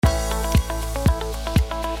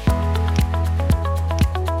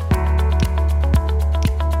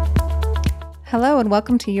Hello and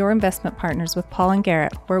welcome to Your Investment Partners with Paul and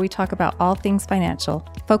Garrett, where we talk about all things financial,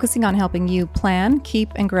 focusing on helping you plan, keep,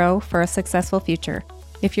 and grow for a successful future.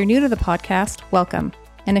 If you're new to the podcast, welcome.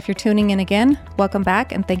 And if you're tuning in again, welcome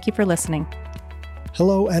back and thank you for listening.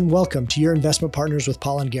 Hello and welcome to Your Investment Partners with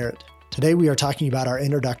Paul and Garrett. Today we are talking about our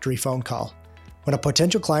introductory phone call. When a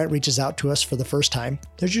potential client reaches out to us for the first time,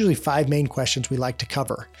 there's usually 5 main questions we like to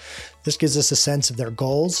cover. This gives us a sense of their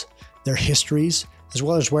goals, their histories, as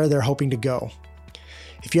well as where they're hoping to go.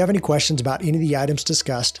 If you have any questions about any of the items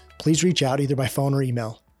discussed, please reach out either by phone or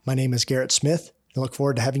email. My name is Garrett Smith, and I look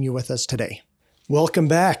forward to having you with us today. Welcome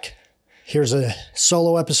back. Here's a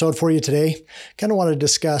solo episode for you today. Kind of want to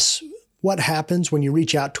discuss what happens when you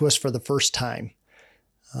reach out to us for the first time.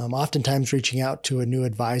 Oftentimes reaching out to a new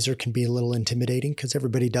advisor can be a little intimidating because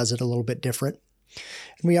everybody does it a little bit different.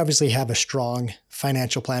 And we obviously have a strong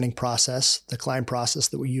financial planning process. The client process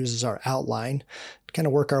that we use as our outline to kind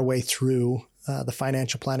of work our way through the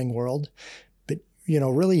financial planning world. But,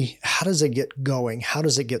 really, how does it get going? How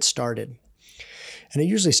does it get started? And it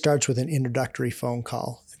usually starts with an introductory phone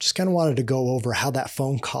call. I just kind of wanted to go over how that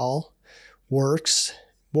phone call works,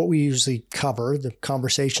 what we usually cover, the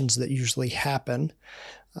conversations that usually happen.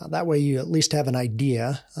 That way you at least have an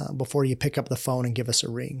idea before you pick up the phone and give us a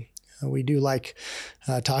ring. We do like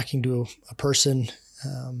talking to a person,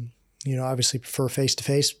 obviously prefer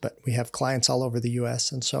face-to-face, but we have clients all over the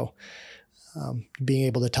U.S. And so being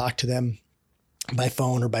able to talk to them by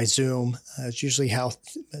phone or by Zoom is usually how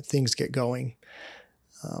things get going.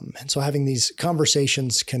 And so having these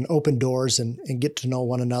conversations can open doors and get to know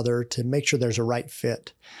one another to make sure there's a right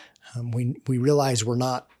fit. We realize we're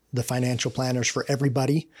not the financial planners for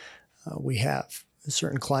everybody. We have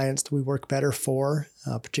certain clients that we work better for,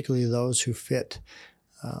 particularly those who fit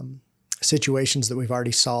situations that we've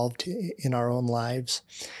already solved in our own lives.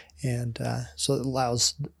 And so it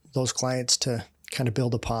allows those clients to kind of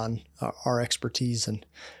build upon our expertise and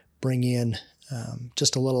bring in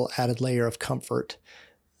just a little added layer of comfort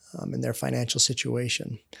in their financial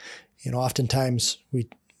situation. Oftentimes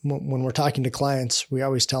when we're talking to clients, we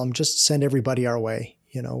always tell them, just send everybody our way.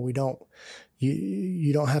 You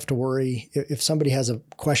don't have to worry if somebody has a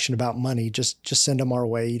question about money, just send them our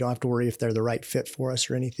way. You don't have to worry if they're the right fit for us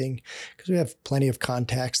or anything, because we have plenty of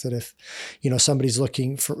contacts that if, somebody's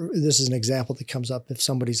looking for, this is an example that comes up, if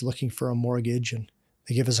somebody's looking for a mortgage and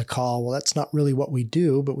they give us a call, well, that's not really what we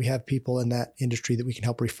do, but we have people in that industry that we can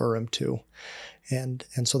help refer them to. And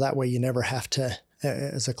so that way you never have to,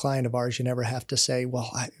 as a client of ours, you never have to say,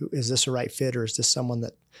 well, is this a right fit or is this someone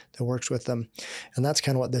that works with them? And that's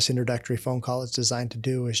kind of what this introductory phone call is designed to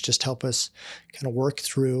do, is just help us kind of work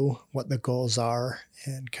through what the goals are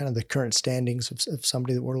and kind of the current standings of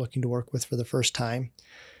somebody that we're looking to work with for the first time.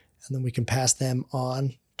 And then we can pass them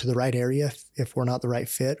on to the right area if we're not the right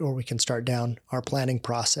fit, or we can start down our planning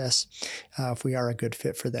process if we are a good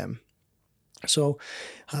fit for them. So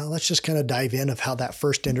let's just kind of dive in of how that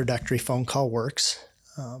first introductory phone call works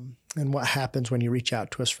and what happens when you reach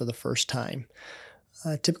out to us for the first time.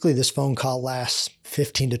 Typically, this phone call lasts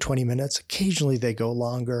 15 to 20 minutes. Occasionally, they go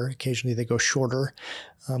longer. Occasionally, they go shorter.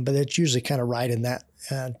 But it's usually kind of right in that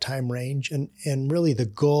time range. And really, the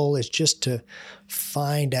goal is just to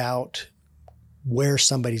find out where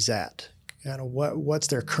somebody's at, kind of what's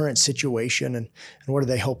their current situation and what are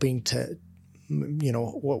they hoping to,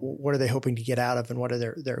 what are they hoping to get out of and what are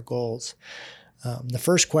their goals. The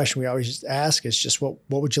first question we always ask is just what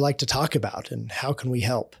would you like to talk about and how can we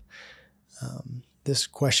help? This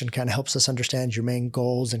question kind of helps us understand your main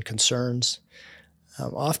goals and concerns.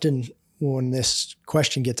 Often when this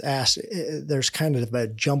question gets asked, there's kind of a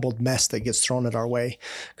jumbled mess that gets thrown at our way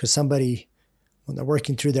because somebody, when they're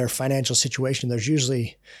working through their financial situation, there's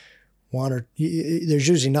usually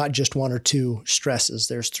not just one or two stresses.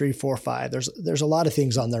 There's 3, 4, 5. There's a lot of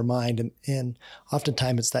things on their mind. And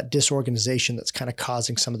oftentimes it's that disorganization that's kind of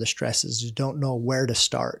causing some of the stresses. You don't know where to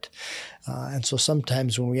start. And so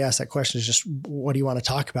sometimes when we ask that question, it's just, what do you want to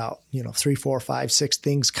talk about? 3, 4, 5, 6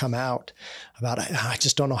 things come out about, I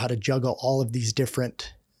just don't know how to juggle all of these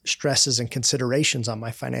different stresses and considerations on my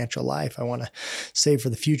financial life. I want to save for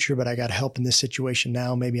the future, but I got help in this situation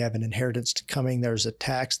now. Maybe I have an inheritance coming. There's a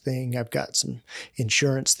tax thing. I've got some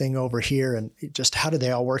insurance thing over here. And just how do they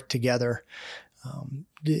all work together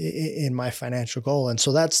in my financial goal? And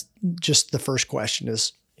so that's just the first question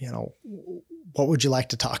is, what would you like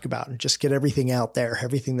to talk about? And just get everything out there,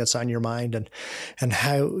 everything that's on your mind and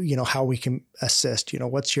how we can assist.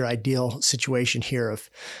 What's your ideal situation here of,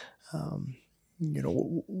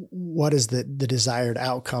 what is the desired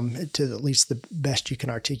outcome to at least the best you can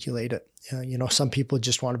articulate it. Some people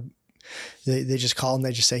just want to, they just call and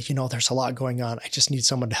they just say, there's a lot going on. I just need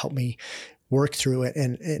someone to help me work through it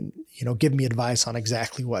and give me advice on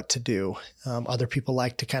exactly what to do. Other people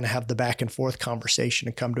like to kind of have the back and forth conversation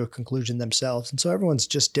and come to a conclusion themselves. And so everyone's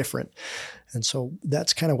just different. And so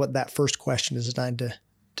that's kind of what that first question is designed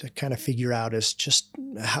to kind of figure out, is just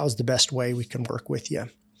how's the best way we can work with you.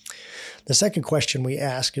 The second question we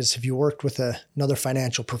ask is, have you worked with another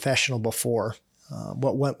financial professional before?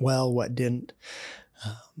 What went well, what didn't?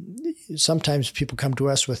 Sometimes people come to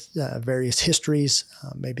us with various histories.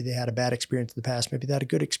 Maybe they had a bad experience in the past. Maybe they had a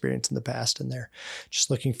good experience in the past, and they're just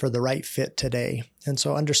looking for the right fit today. And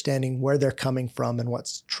so understanding where they're coming from and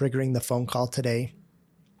what's triggering the phone call today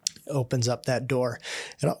opens up that door.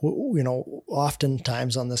 And,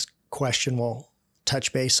 oftentimes on this question, we'll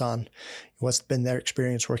touch base on what's been their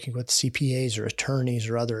experience working with CPAs or attorneys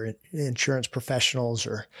or other insurance professionals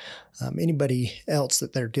or anybody else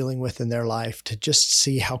that they're dealing with in their life, to just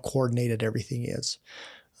see how coordinated everything is.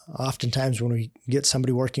 Oftentimes when we get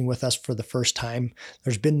somebody working with us for the first time,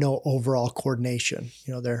 there's been no overall coordination.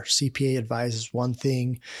 Their CPA advises one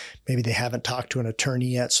thing. Maybe they haven't talked to an attorney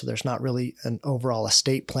yet, so there's not really an overall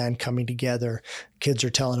estate plan coming together. Kids are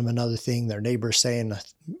telling them another thing. Their neighbor's saying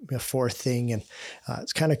a fourth thing. And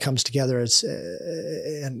it kind of comes together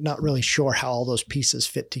and not really sure how all those pieces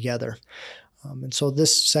fit together. And so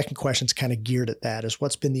this second question is kind of geared at that, is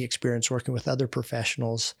what's been the experience working with other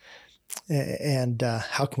professionals, and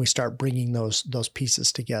how can we start bringing those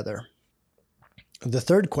pieces together? The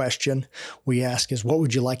third question we ask is, what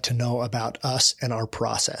would you like to know about us and our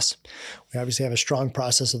process? We obviously have a strong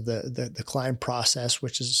process of the climb process,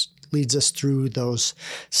 which leads us through those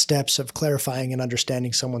steps of clarifying and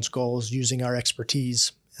understanding someone's goals, using our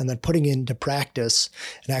expertise, and then putting into practice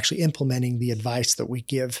and actually implementing the advice that we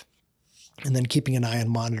give, and then keeping an eye on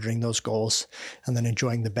monitoring those goals, and then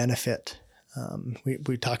enjoying the benefit.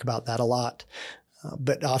 We talk about that a lot,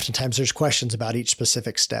 but oftentimes there's questions about each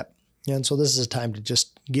specific step. And so this is a time to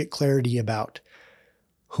just get clarity about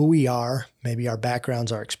who we are, maybe our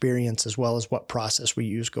backgrounds, our experience, as well as what process we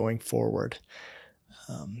use going forward.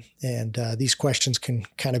 And these questions can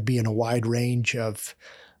kind of be in a wide range of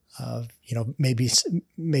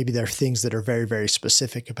maybe there are things that are very, very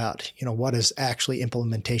specific about, what does actually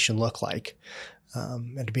implementation look like?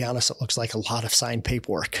 And to be honest, it looks like a lot of signed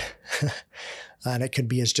paperwork. And it could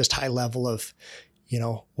be as just high level of,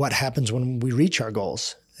 what happens when we reach our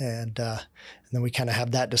goals. And then we kind of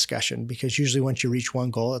have that discussion, because usually once you reach one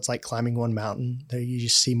goal, it's like climbing one mountain. There you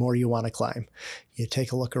just see more you want to climb. You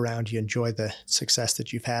take a look around, you enjoy the success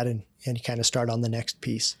that you've had, and you kind of start on the next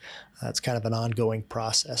piece. It's kind of an ongoing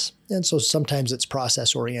process. And so sometimes it's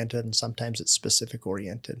process oriented and sometimes it's specific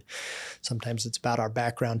oriented. Sometimes it's about our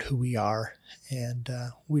background, who we are. And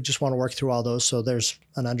we just want to work through all those, so there's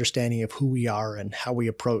an understanding of who we are and how we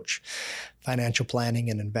approach financial planning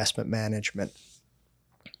and investment management.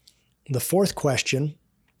 The fourth question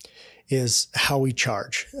is how we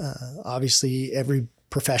charge. Obviously, every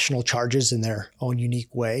professional charges in their own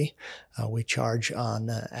unique way. We charge on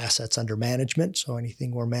assets under management, so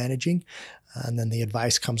anything we're managing. And then the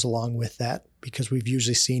advice comes along with that, because we've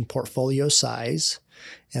usually seen portfolio size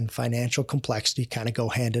and financial complexity kind of go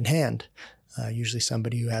hand in hand. Usually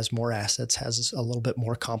somebody who has more assets has a little bit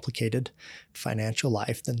more complicated financial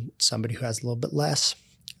life than somebody who has a little bit less.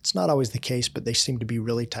 It's not always the case, but they seem to be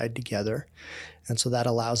really tied together. And so that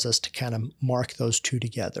allows us to kind of mark those two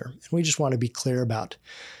together. And we just want to be clear about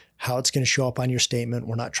how it's going to show up on your statement.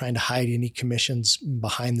 We're not trying to hide any commissions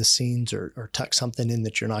behind the scenes or tuck something in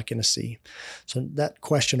that you're not going to see. So that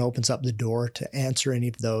question opens up the door to answer any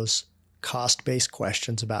of those cost-based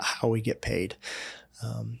questions about how we get paid.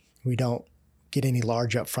 We don't get any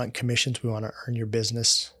large upfront commissions. We want to earn your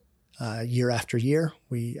business year after year.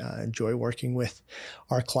 We enjoy working with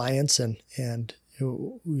our clients, and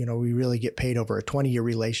we really get paid over a 20-year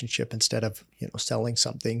relationship instead of selling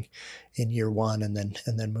something in year one and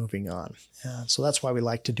then moving on. So that's why we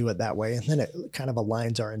like to do it that way, and then it kind of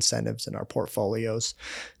aligns our incentives and our portfolios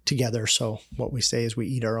together. So what we say is we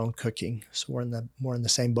eat our own cooking. So we're in the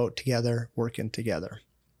same boat together, working together.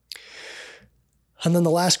 And then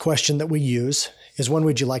the last question that we use is, when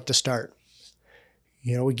would you like to start?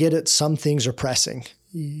 We get it. Some things are pressing.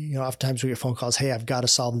 Oftentimes we get phone calls. Hey, I've got to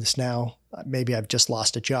solve this now. Maybe I've just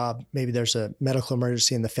lost a job. Maybe there's a medical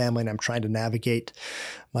emergency in the family and I'm trying to navigate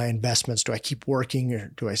my investments. Do I keep working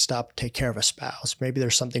or do I stop, take care of a spouse? Maybe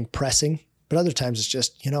there's something pressing, but other times it's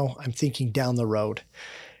just, I'm thinking down the road.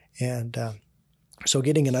 And so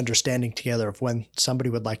getting an understanding together of when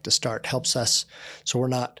somebody would like to start helps us, so we're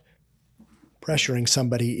not pressuring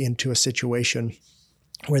somebody into a situation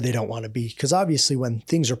where they don't want to be. Because obviously when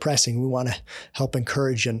things are pressing, we want to help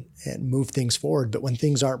encourage and move things forward. But when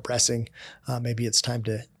things aren't pressing, maybe it's time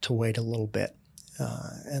to wait a little bit.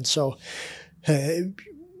 And so,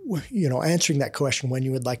 answering that question, when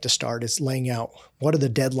you would like to start, is laying out what are the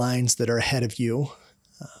deadlines that are ahead of you,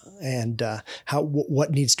 and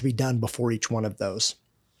what needs to be done before each one of those.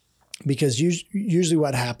 Because usually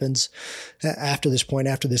what happens after this point,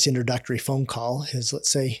 after this introductory phone call, is, let's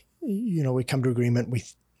say, we come to agreement,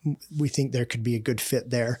 we think there could be a good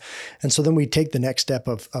fit there. And so then we take the next step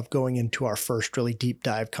of going into our first really deep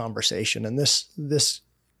dive conversation. And this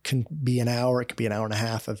can be an hour, it could be an hour and a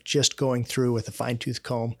half of just going through with a fine-tooth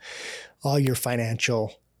comb all your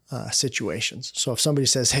financial situations. So if somebody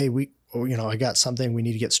says, hey, I got something, we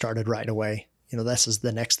need to get started right away. This is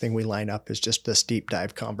the next thing we line up, is just this deep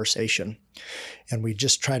dive conversation. And we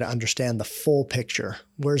just try to understand the full picture.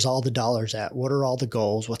 Where's all the dollars at? What are all the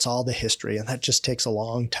goals? What's all the history? And that just takes a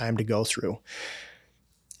long time to go through.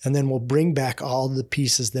 And then we'll bring back all the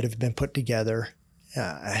pieces that have been put together,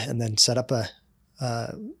 and then set up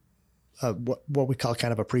what we call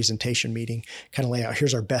kind of a presentation meeting, kind of lay out,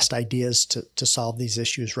 here's our best ideas to solve these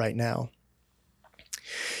issues right now.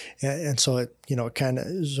 And so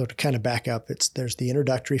to kind of back up, there's the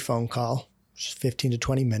introductory phone call, which is 15 to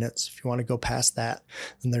 20 minutes. If you want to go past that,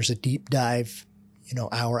 then there's a deep dive,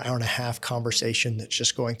 hour and a half conversation that's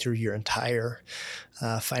just going through your entire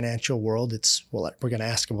financial world. We're going to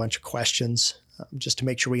ask a bunch of questions just to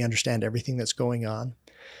make sure we understand everything that's going on.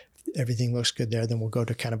 Everything looks good there, then we'll go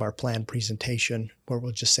to kind of our planned presentation, where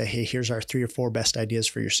we'll just say, hey, here's our 3 or 4 best ideas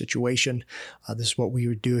for your situation. This is what we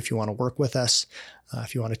would do if you want to work with us.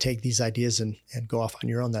 If you want to take these ideas and go off on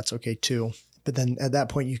your own, that's okay too. But then at that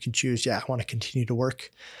point, you can choose, I want to continue to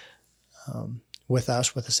work with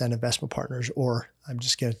us, with Ascend Investment Partners, or I'm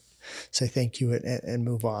just going to say thank you and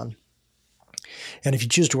move on. And if you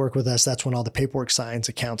choose to work with us, that's when all the paperwork signs,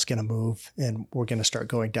 account's going to move, and we're going to start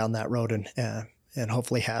going down that road and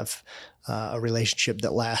hopefully have a relationship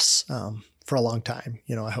that lasts for a long time.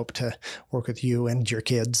 I hope to work with you and your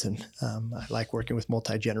kids, and I like working with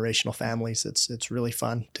multi-generational families. It's really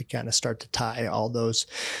fun to kind of start to tie all those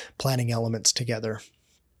planning elements together.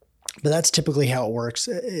 But that's typically how it works.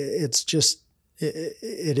 It's just,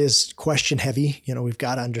 it is question heavy. We've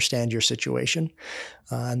got to understand your situation,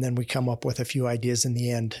 and then we come up with a few ideas in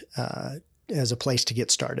the end as a place to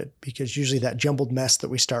get started, because usually that jumbled mess that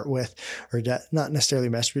we start with, or not necessarily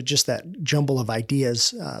mess, but just that jumble of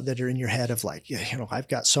ideas that are in your head of like, I've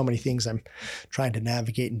got so many things I'm trying to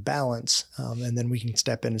navigate and balance. And then we can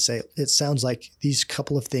step in and say, it sounds like these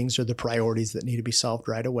couple of things are the priorities that need to be solved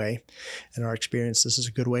right away. In our experience, this is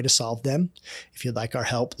a good way to solve them. If you'd like our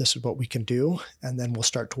help, this is what we can do. And then we'll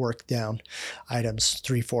start to work down items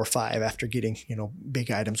 3, 4, 5 after getting,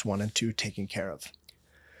 big items 1 and 2 taken care of.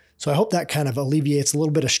 So I hope that kind of alleviates a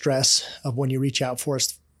little bit of stress of when you reach out for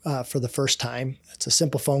us for the first time. It's a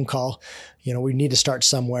simple phone call. We need to start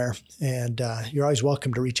somewhere, and you're always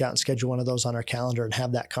welcome to reach out and schedule one of those on our calendar and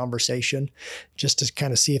have that conversation, just to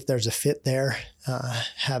kind of see if there's a fit there.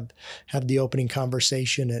 Have the opening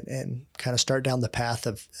conversation and kind of start down the path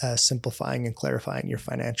of simplifying and clarifying your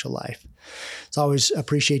financial life. So I always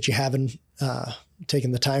appreciate you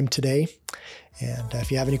taking the time today. And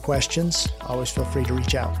if you have any questions, always feel free to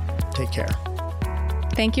reach out. Take care.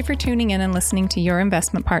 Thank you for tuning in and listening to Your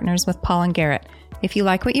Investment Partners with Paul and Garrett. If you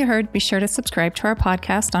like what you heard, be sure to subscribe to our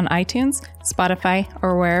podcast on iTunes, Spotify,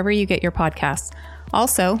 or wherever you get your podcasts.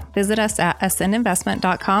 Also, visit us at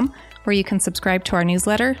ascendinvestment.com, where you can subscribe to our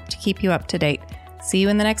newsletter to keep you up to date. See you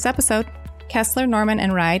in the next episode. Kessler, Norman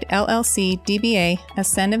 & Ride, LLC, DBA,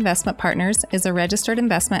 Ascend Investment Partners is a registered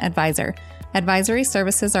investment advisor. Advisory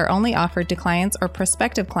services are only offered to clients or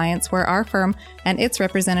prospective clients where our firm and its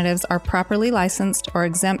representatives are properly licensed or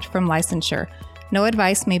exempt from licensure. No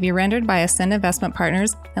advice may be rendered by Ascend Investment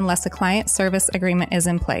Partners unless a client service agreement is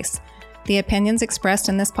in place. The opinions expressed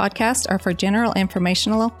in this podcast are for general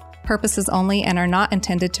informational purposes only and are not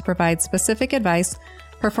intended to provide specific advice,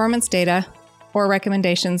 performance data, or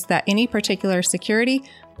recommendations that any particular security,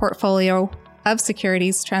 portfolio of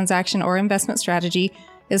securities, transaction, or investment strategy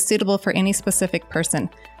is suitable for any specific person.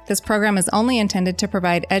 This program is only intended to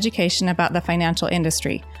provide education about the financial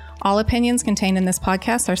industry. All opinions contained in this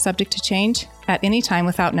podcast are subject to change at any time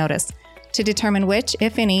without notice. To determine which,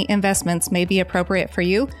 if any, investments may be appropriate for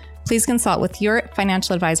you, please consult with your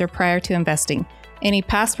financial advisor prior to investing. Any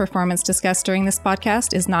past performance discussed during this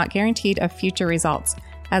podcast is not guaranteed of future results.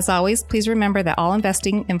 As always, please remember that all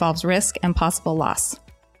investing involves risk and possible loss.